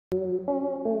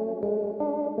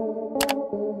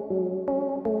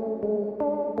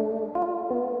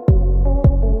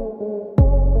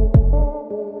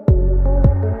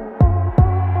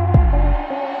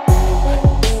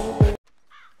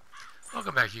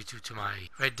you to my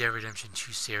Red Dead Redemption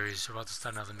 2 series. We're about to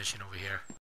start another mission over here.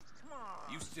 Come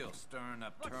on. You still stirring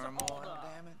up turmoil,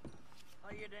 damn it? Oh,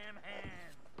 your damn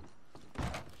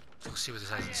hand. We'll see what this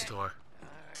has in store.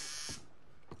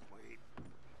 Wait.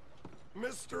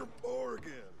 Mr.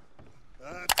 Morgan,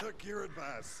 I took your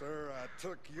advice, sir. I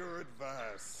took your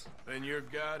advice. Then your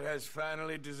god has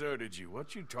finally deserted you.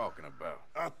 What you talking about?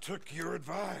 I took your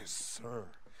advice, sir.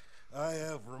 I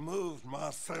have removed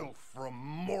myself from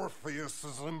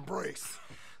Morpheus's embrace.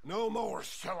 No more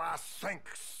shall I sink,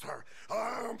 sir.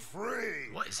 I am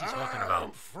free. What is he talking about? I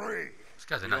am free. This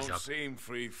guy's a You nut don't job. seem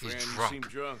free, friend. He's You drunk. seem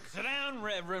drunk. Sit down,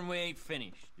 Reverend. We ain't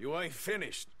finished. You ain't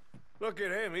finished. Look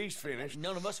at him. He's finished.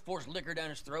 None of us forced liquor down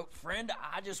his throat. Friend,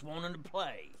 I just want him to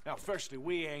play. Now, firstly,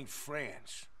 we ain't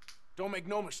friends. Don't make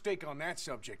no mistake on that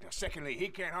subject. Now, secondly, he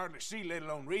can't hardly see, let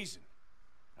alone reason.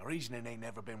 Now, reasoning ain't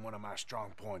never been one of my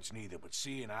strong points neither, but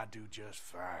seeing I do just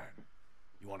fine.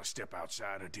 You want to step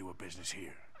outside or deal with business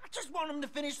here? I just want him to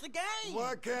finish the game.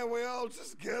 Why can't we all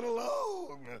just get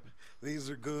along? These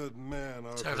are good men.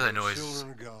 Sorry for that noise.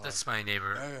 Children of God. That's my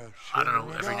neighbor. Yeah, I don't know,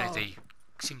 children of every night God. they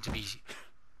seem to be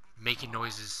making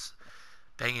noises,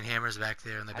 banging hammers back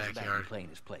there in the backyard. Playing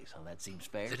his place, huh? That seems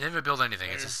fair. They never build anything,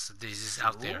 it's just, they're just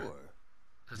out there. Sure.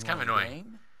 It's You kind of want a annoying.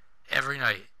 game? Every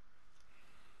night.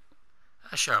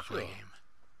 Sure, I'll play a Sure. game.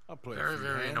 I'll play Very, a few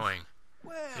very hands. annoying.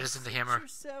 Well, It isn't the sit hammer,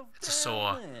 yourself it's a down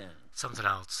saw. then. Something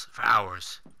else. For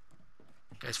hours.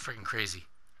 Guy's freaking crazy.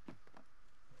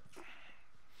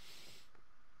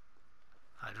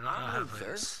 I do not know how to play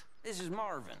this. This is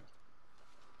Marvin.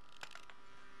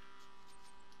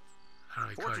 I don't know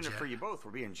any cards Fortunate yet. for you both,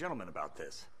 we're being gentlemen about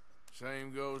this.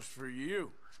 Same goes for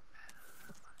you.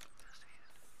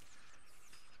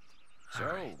 So,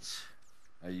 Alright.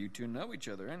 you two know each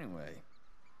other anyway.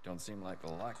 Don't seem like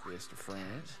the likeliest of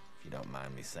friends, if you don't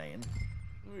mind me saying.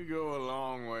 We go a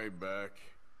long way back.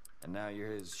 And now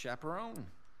you're his chaperone.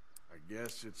 I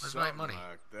guess it's Where's my something money?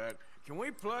 like that. Can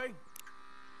we play?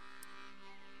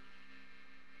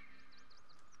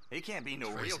 He can't be no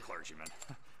Crazy. real clergyman.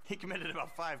 He committed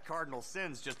about 5 cardinal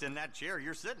sins just in that chair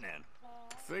you're sitting in.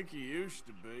 I think he used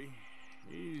to be.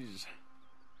 He's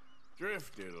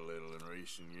drifted a little in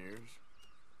recent years.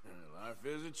 Life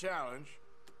is a challenge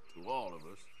to all of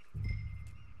us.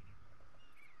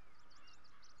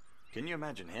 Can you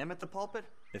imagine him at the pulpit?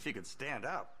 If he could stand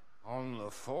up. On the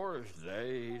fourth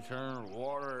day, he turned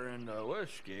water into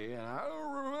whiskey, and I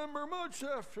don't remember much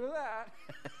after that.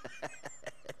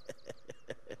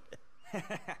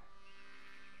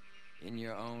 In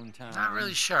your own time. Not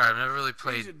really sure. I've never really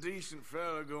He's a played. decent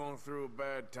fella going through a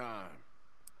bad time.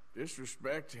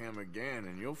 Disrespect him again,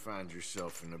 and you'll find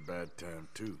yourself in a bad time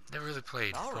too. Never really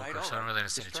played All right, poker, all so I don't right. really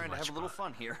understand Just it too trying to much. have a little but-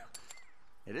 fun here.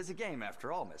 It is a game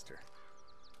after all, mister.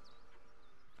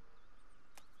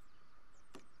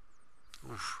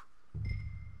 Oof.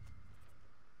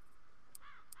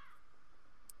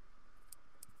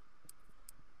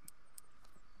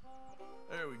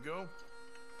 There we go.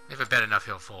 Never bet enough,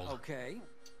 he'll fold. Okay.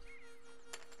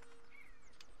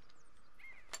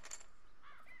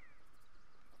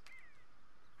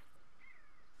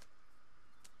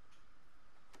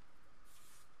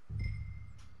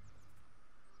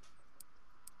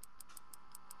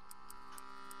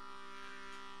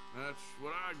 That's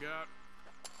what I got.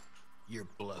 You're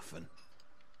bluffing.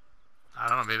 I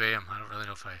don't know, maybe I am. I don't really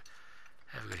know if I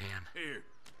have a good hand. Here.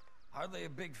 Hardly a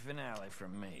big finale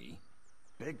from me.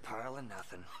 Big pile of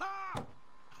nothing.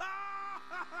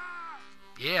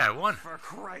 Yeah, I won. For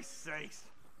Christ's sakes.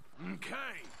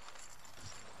 Okay.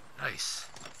 Nice.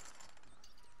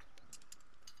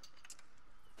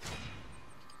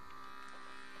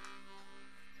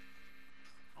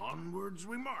 Onwards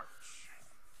we march.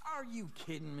 Are you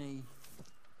kidding me?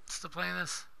 Still playing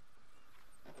this?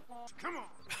 Come on,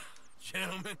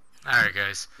 gentlemen. Alright,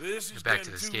 guys. This Get is back getting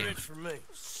to this too game. rich for me.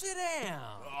 Sit down.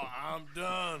 Oh, I'm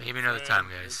done. Maybe another friend. time,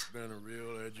 guys. It's been a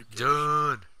real education.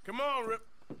 Done. Come on, Rip.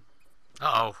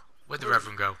 Uh-oh. Where'd the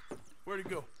Reverend go? Where'd he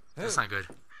go? That's not good.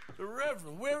 The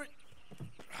Reverend, where?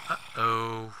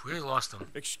 Uh-oh. We lost him.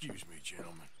 Excuse me,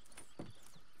 gentlemen.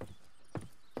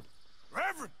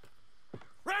 Reverend!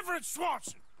 Reverend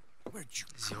Swanson! Where'd you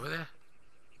Is he over there?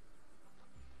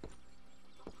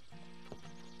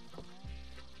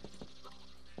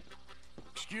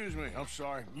 Excuse me, I'm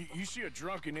sorry. You see a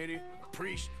drunken idiot, a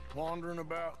priest, wandering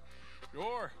about?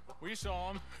 Sure, we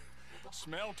saw him,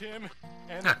 smelt him,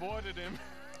 and avoided him.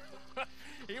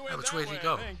 He went which that way did he way,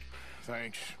 go? I think.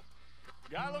 Thanks.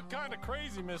 Guy looked kind of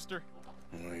crazy, mister.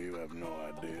 Well, you have no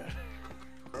idea.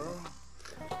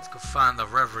 Let's go find the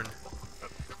Reverend.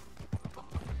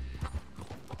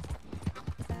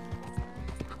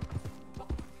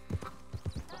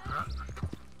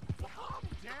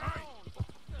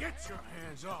 Get your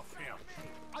hands off him.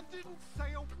 I didn't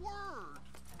say a word.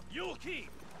 You'll keep.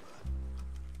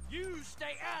 You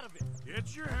stay out of it.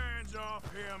 Get your hands off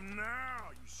him now,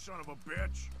 you son of a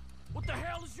bitch. What the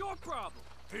hell is your problem?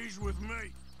 He's with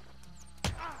me.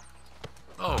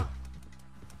 Oh.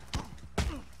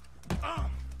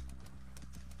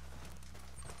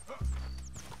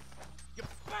 You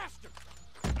bastard!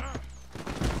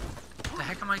 What the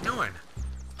heck am I doing?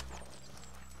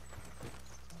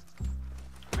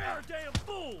 Pair of damn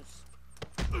fools!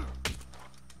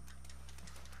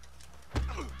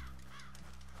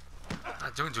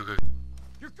 Not doing too good.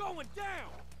 You're going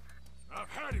down! I've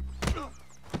had him.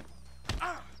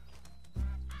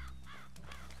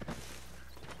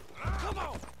 Come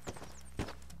on!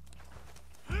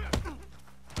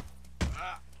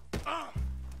 I'll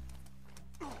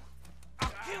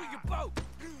kill you both!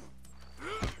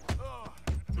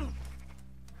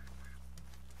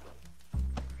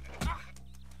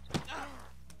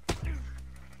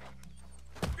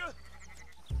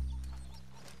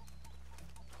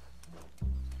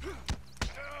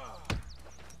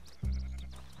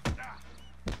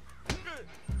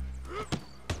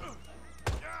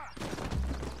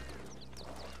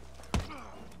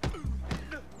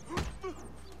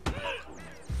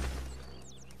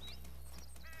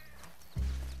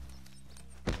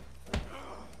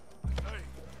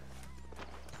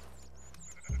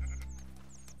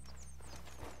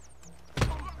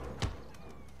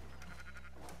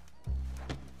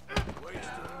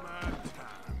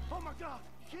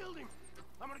 Killed him!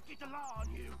 I'm gonna get the law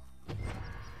on you!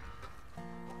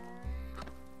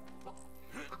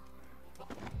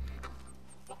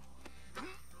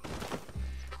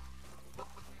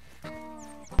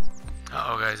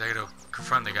 Uh-oh, guys, I gotta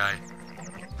confront the guy.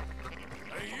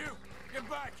 Hey, you! Get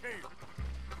back here!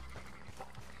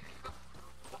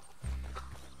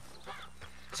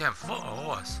 See, I'm full of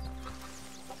horse.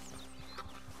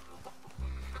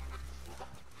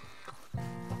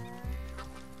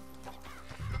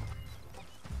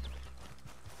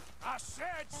 I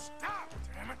said stop,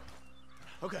 damn it!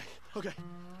 Okay.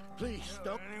 Please,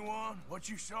 don't. Anyone? What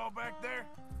you saw back there?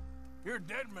 You're a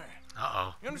dead man.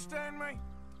 Uh-oh. You understand me?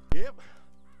 Yep.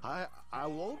 I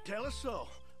won't tell a soul.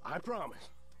 I promise.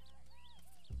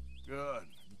 Good.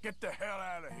 Get the hell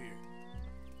out of here.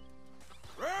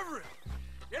 Reverend!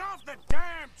 Get off the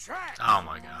damn track! Oh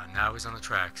my god, now he's on the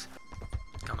tracks.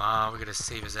 Come on, we gotta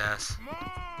save his ass. Come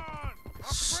on! A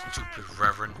Stupid friend.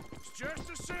 Reverend. It's just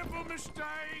a simple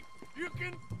mistake. You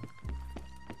can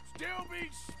still be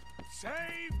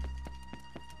saved.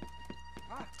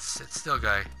 Sit still,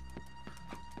 guy.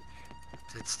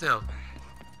 Sit still.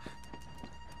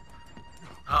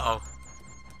 Uh-oh.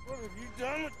 What have you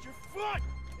done with your foot?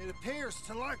 It appears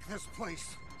to like this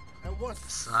place. And wants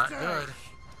It's to not stay. good.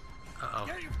 Uh-oh.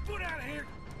 Get your foot out of here!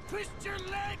 Twist your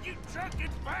leg, you drunken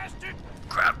bastard!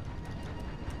 Crap.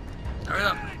 Hurry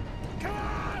up. Come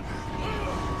on!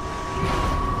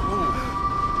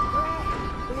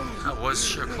 That was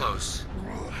sure close.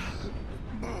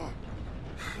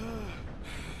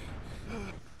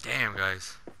 Damn,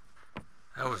 guys.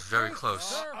 That was very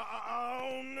close.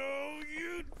 Oh, no,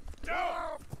 you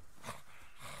don't!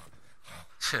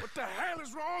 What the hell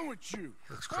is wrong with you?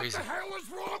 He looks crazy. What the hell is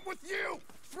wrong with you?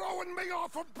 Throwing me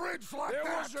off a bridge like There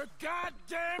that? was a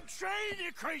goddamn train,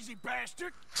 you crazy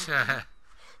bastard!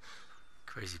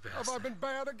 Crazy Have I bastard. been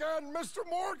bad again, Mr.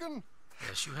 Morgan?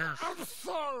 Yes, you have. I'm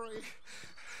sorry.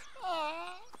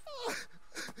 I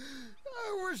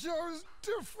wish I was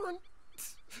different.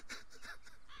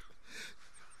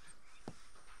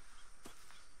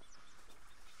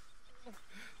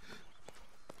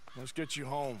 Let's get you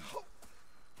home.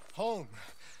 Home.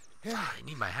 Yeah, I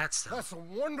need my hat still. that's a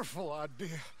wonderful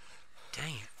idea.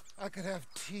 Dang it. I could have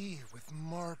tea with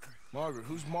Margaret. Margaret,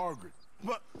 who's Margaret?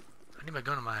 What? I need my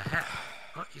gun in my hat.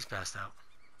 Oh, he's passed out.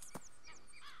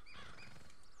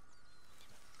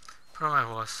 Put on my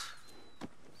horse.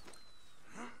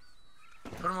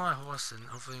 Put him on my horse and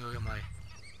hopefully we'll get my...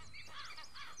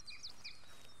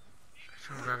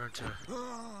 Turn Reverend to...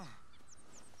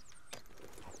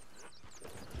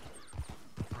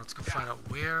 Let's go find out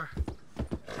where...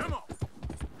 Come on!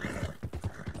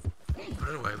 Put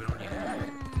it away, we don't need it.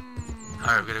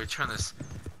 Alright, we gotta return this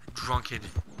drunk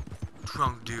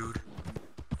dude.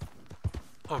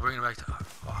 Oh, bring it back to...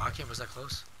 Oh, I can't was that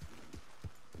close.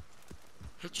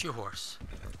 Hitch your horse.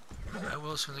 I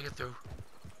will as soon as I get through.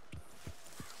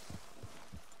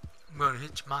 I'm gonna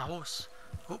hitch my horse.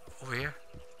 Oh, over here.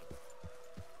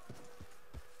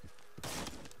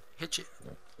 Hitch it.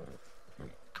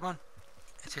 Come on.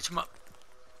 Let's hitch him up.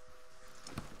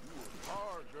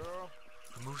 Hard, girl.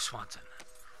 Remove Swanson.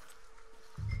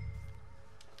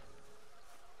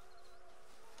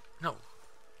 No.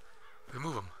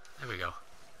 Remove him. There we go.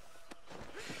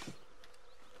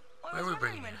 Where are we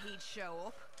bringing when him? he'd show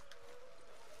up.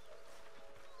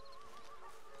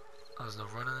 Oh, there's no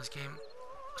run in this game.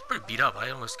 It's pretty beat up. I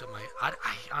almost got my... I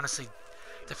honestly...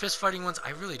 The fist fighting ones,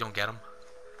 I really don't get them.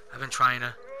 I've been trying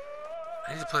to...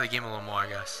 I need to play the game a little more, I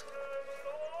guess.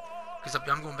 Because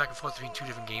I'm going back and forth between 2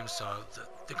 different games, so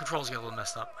the controls get a little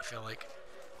messed up, I feel like.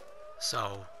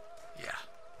 So, yeah.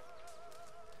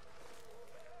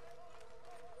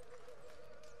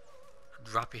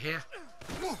 Drop you here.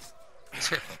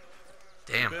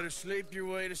 Damn. Better sleep your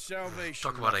way to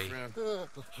salvation. Talk about a friend.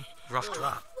 rough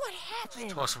drop. What happened?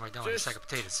 Toss him right down like a sack of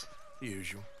potatoes.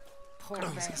 Usual. Poor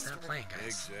He's bastard. not playing, guys.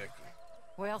 Exactly.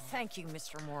 Well, thank you,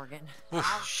 Mr. Morgan. Oof,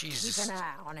 I'll Jesus. keep an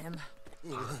eye on him.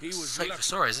 He was Sight lucky for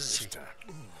sore eyes, isn't this she?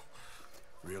 time.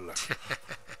 Real lucky.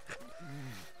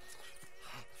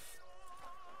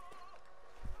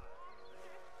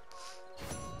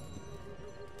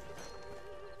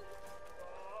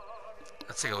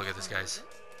 Let's take a look at this, guys.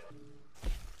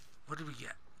 What did we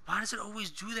get? Why does it always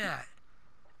do that?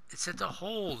 It said to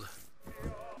hold.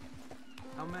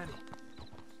 How many?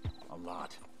 A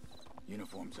lot.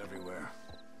 Uniforms everywhere.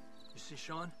 You see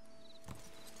Sean?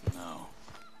 No,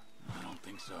 I don't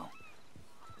think so.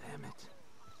 Damn it.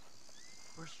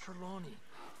 Where's Trelawney?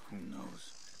 Who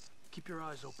knows? Keep your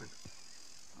eyes open.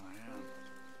 I am.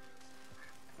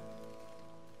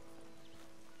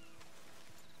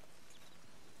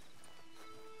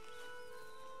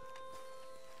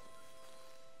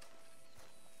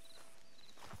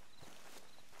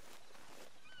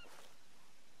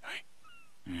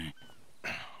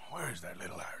 Where is that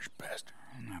little Irish bastard?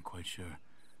 I'm not quite sure.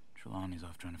 Trelawney's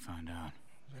off trying to find out.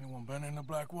 Has anyone been in the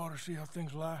Blackwater, see how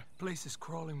things lie? Place is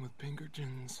crawling with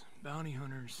Pinkertons, bounty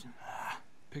hunters,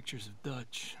 pictures of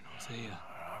Dutch and Hosea.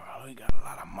 We got a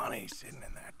lot of money sitting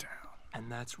in that town.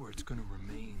 And that's where it's gonna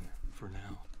remain for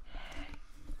now.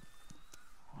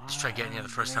 Let's try getting here the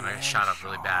first time I got shot up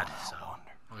really bad, so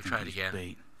we'll try it again.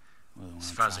 Bait. Well,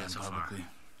 As far as I got so far.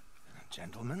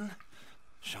 Gentlemen,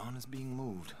 Sean is being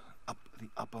moved up the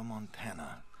upper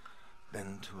Montana,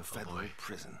 then to a federal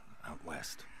prison out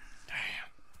west. Damn.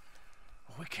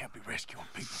 Well, we can't be rescuing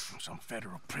people from some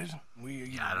federal prison. We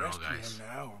either I don't know, rescue guys. him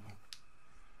now or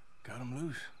cut him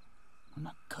loose. I'm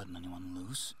not cutting anyone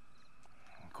loose.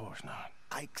 Of course not.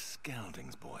 Ike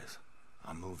Skelding's boys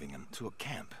are moving him to a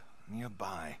camp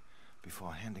nearby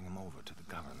before handing him over to the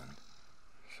government.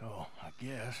 So, I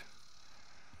guess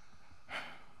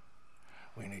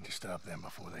we need to stop them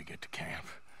before they get to camp.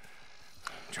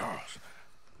 Charles,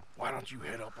 why don't you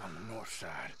head up on the north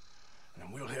side, and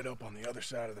then we'll head up on the other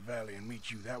side of the valley and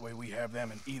meet you. That way we have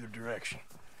them in either direction.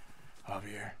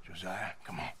 Javier, Josiah,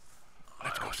 come on.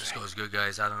 Let's go. I hope this goes good,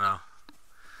 guys. I don't know.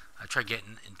 I tried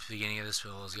getting into the beginning of this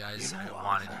with those guys. You know, I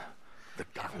wanted. the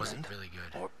It government, wasn't really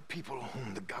good. or people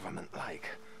whom the government like,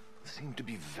 seem to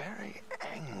be very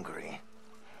angry.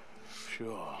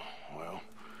 Sure. Well,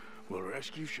 we'll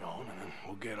rescue Sean, and then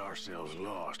we'll get ourselves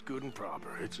lost, good and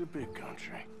proper. It's a big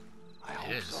country. I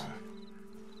hope is. so.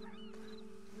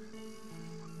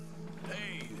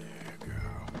 Hey there,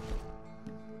 girl.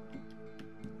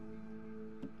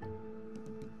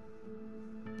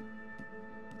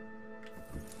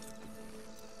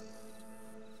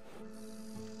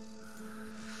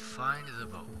 Find the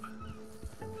boat.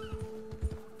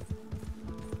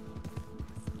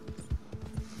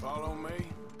 Follow me.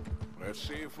 Let's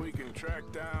see if we can track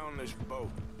down this boat.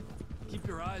 Keep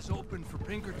your eyes open for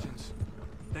Pinkertons.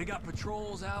 They got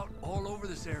patrols out all over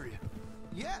this area.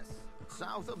 Yes.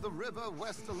 South of the river,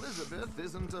 West Elizabeth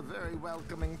isn't a very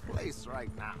welcoming place right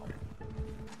now.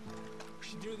 We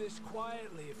should do this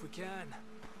quietly if we can.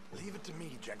 Leave it to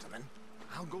me, gentlemen.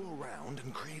 I'll go around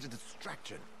and create a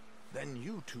distraction. Then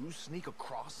you two sneak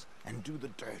across and do the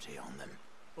dirty on them.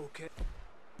 Okay.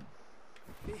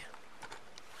 Here.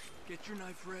 Get your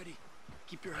knife ready.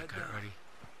 Keep your I head got down. it ready.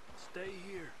 Stay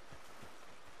here.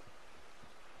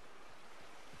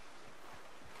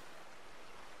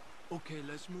 Okay,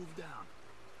 let's move down.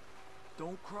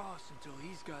 Don't cross until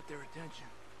he's got their attention.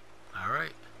 All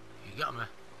right, you got me.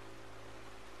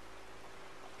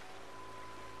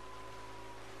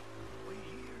 Wait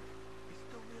here. He's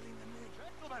still reeling them in.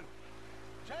 Gentlemen!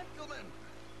 Gentlemen!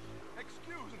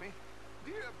 Excuse me.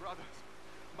 Dear brothers,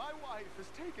 my wife is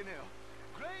taken ill.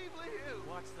 Gravely ill.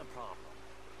 What's the problem?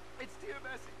 It's dear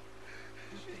Bessie.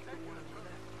 She's taken Where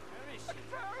is a she?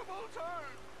 terrible turn.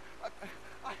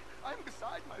 I'm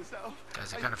beside myself.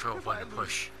 Guys, I kind of feel If what I to lose-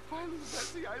 push. If I lose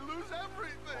Bessie, I lose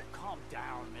everything. Calm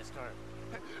down, mister.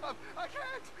 I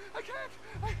can't.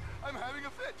 I'm having a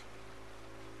fit.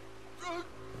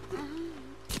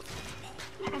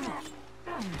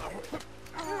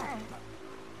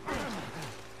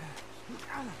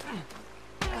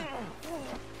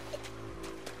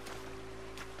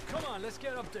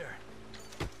 up there.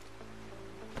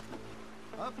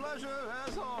 A pleasure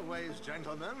as always,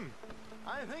 gentlemen.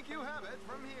 I think you have it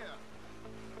from here.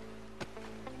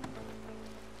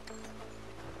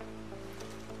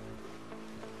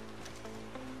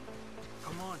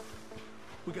 Come on.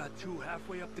 We got two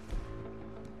halfway up the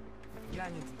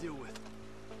canyon to deal with.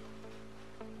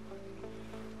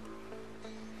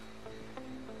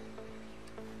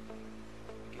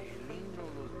 Que lindo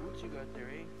those boots you got there,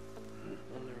 eh?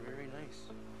 Oh, they're very nice.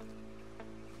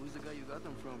 Who's the guy you got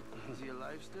them from? Is he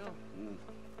alive still?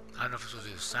 I don't know if this was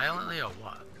either silently or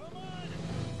what. Come on!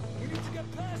 We need to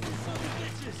get past these son of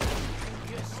bitches!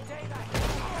 Just stay the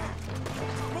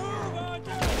hell Move on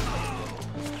down!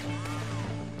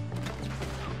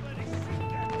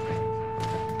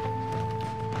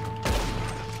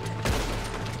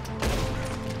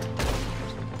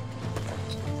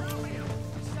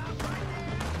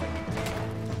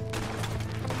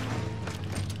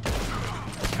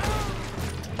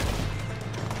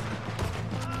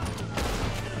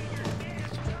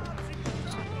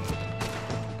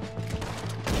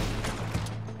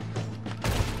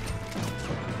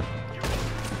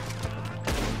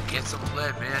 Get some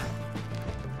lead, man.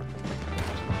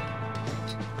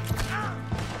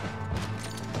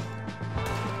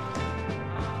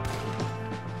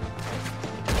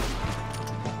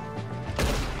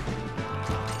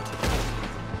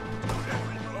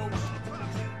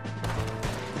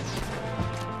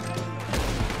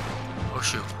 Oh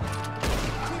shoot.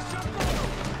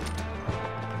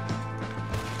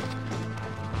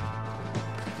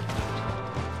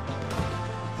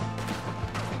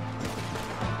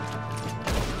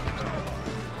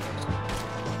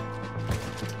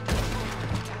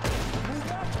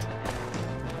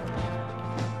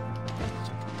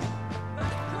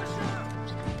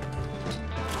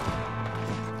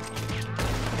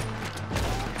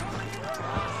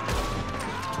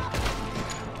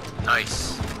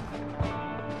 Nice.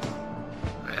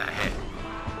 Look at that hit.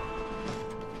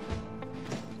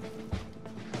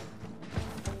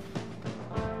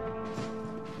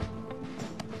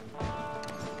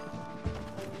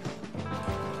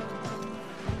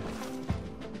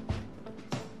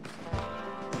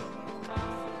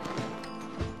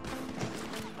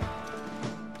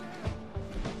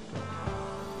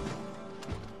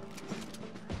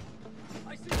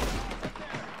 I see you up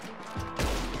there!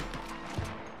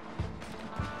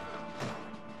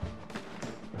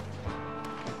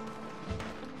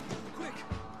 Quick!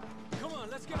 Come on,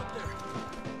 let's get up there!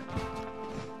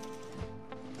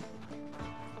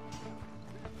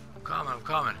 I'm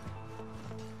coming.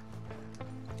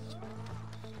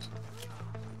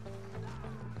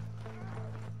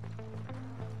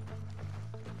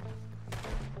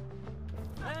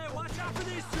 Hey, watch out for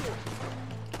these two!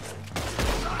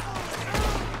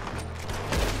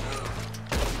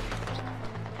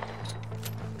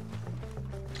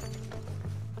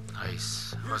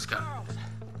 Nice. Let's go.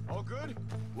 All good?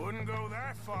 Wouldn't go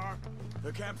that far.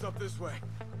 The camp's up this way.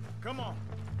 Come on.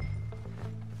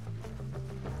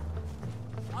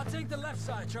 I'll take the left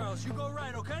side, Charles. You go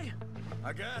right, okay?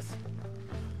 I guess.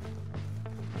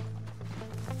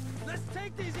 Let's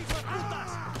take these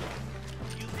hijueputas!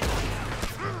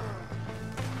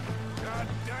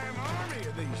 Goddamn army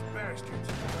of these bastards.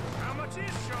 How much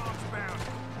is Sean's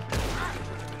bounty?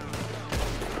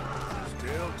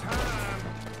 Still time.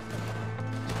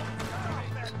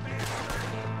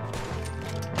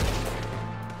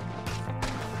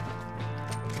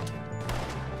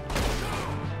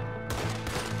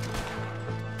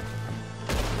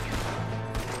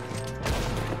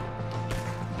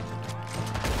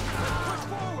 Push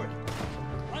forward!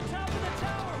 On top of the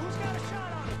tower! Who's got a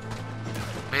shot on him?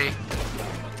 Me.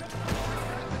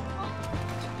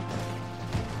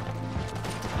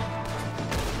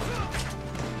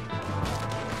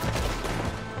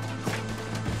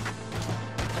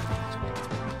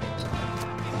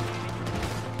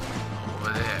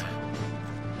 Over there.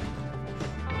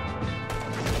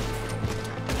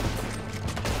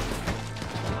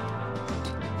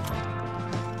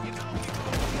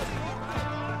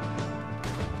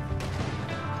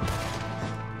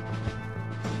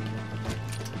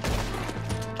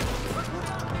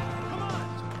 Come on!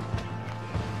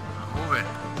 I'm moving.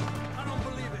 I don't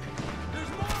believe it. There's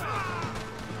more!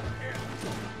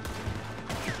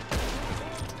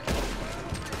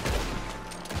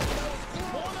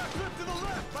 More on that cliff to the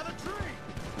left, by the tree.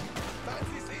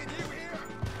 Fancy seeing you here.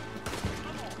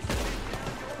 Come on, sit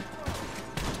down your throat.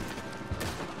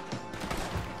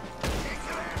 Take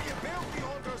your hand, you bounty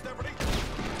hunters, everybody.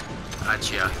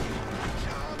 Gotcha.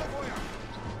 Down the wire.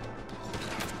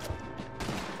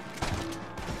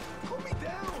 Put me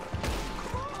down.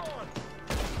 Come on.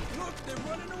 they're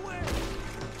running away.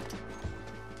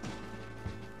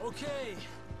 Okay,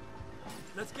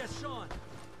 let's get Sean.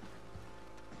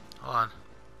 Hold on.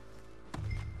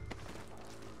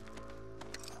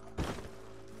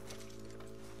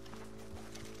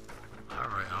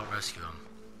 Alright, I'll rescue him.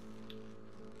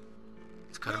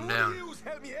 Let's cut him down.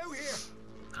 Help me out here.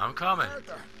 I'm coming.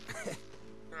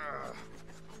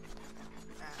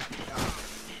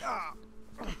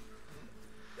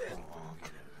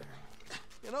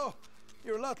 You know,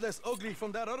 you're a lot less ugly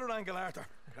from that other angle, Arthur.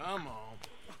 Come on.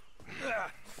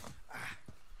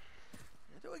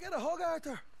 Do I get a hug,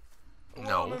 Arthur? A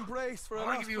No. warm embrace for a I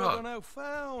wanna lost give you a brother hug. now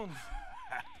found.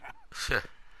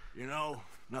 You know,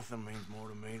 nothing means more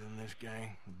to me than this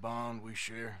gang. The bond we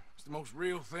share. It's the most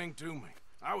real thing to me.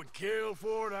 I would kill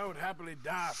for it, I would happily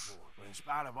die for it. But in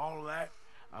spite of all of that,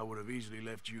 I would have easily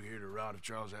left you here to rot if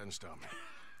Charles hadn't stopped me.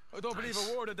 I don't believe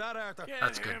a word of that, Arthur.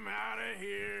 That's Get good. him out of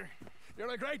here. You're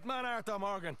a great man, Arthur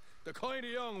Morgan. The kind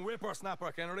of young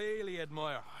whippersnapper can really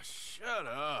admire. Shut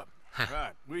up.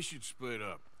 Right, we should split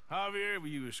up. Javier, will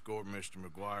you escort Mr.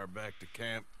 McGuire back to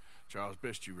camp? Charles,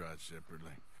 best you ride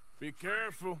separately. Be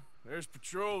careful. There's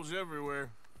patrols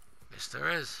everywhere. Yes, there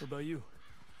is. What about you?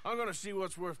 I'm gonna see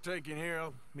what's worth taking here.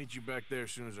 I'll meet you back there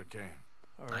as soon as I can.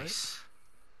 All right. Nice.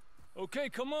 Okay,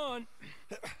 come on.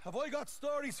 Have I got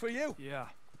stories for you? Yeah,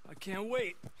 I can't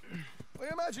wait.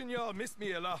 I imagine y'all missed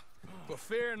me a lot. But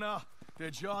fear not, the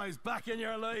joy's back in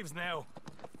your lives now.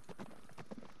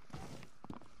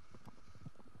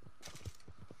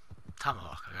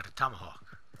 Tomahawk. I got a tomahawk.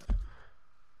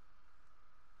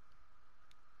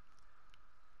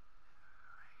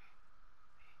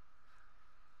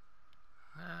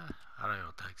 I don't know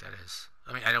what the heck that is.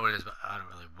 I mean, I know what it is, but I don't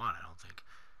really want it, I don't think.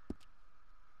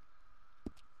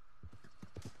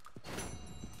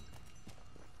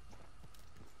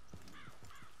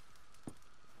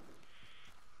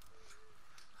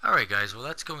 Alright guys, well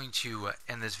that's going to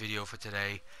end this video for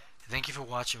today. Thank you for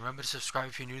watching. Remember to subscribe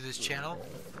if you're new to this channel.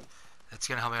 That's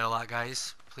going to help me out a lot,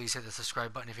 guys. Please hit the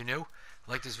subscribe button if you're new.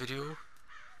 Like this video.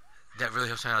 That really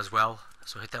helps me out as well.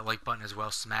 So hit that like button as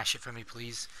well. Smash it for me,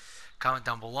 please. Comment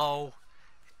down below.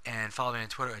 And follow me on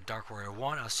Twitter at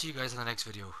DarkWarrior1. I'll see you guys in the next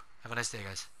video. Have a nice day,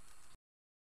 guys.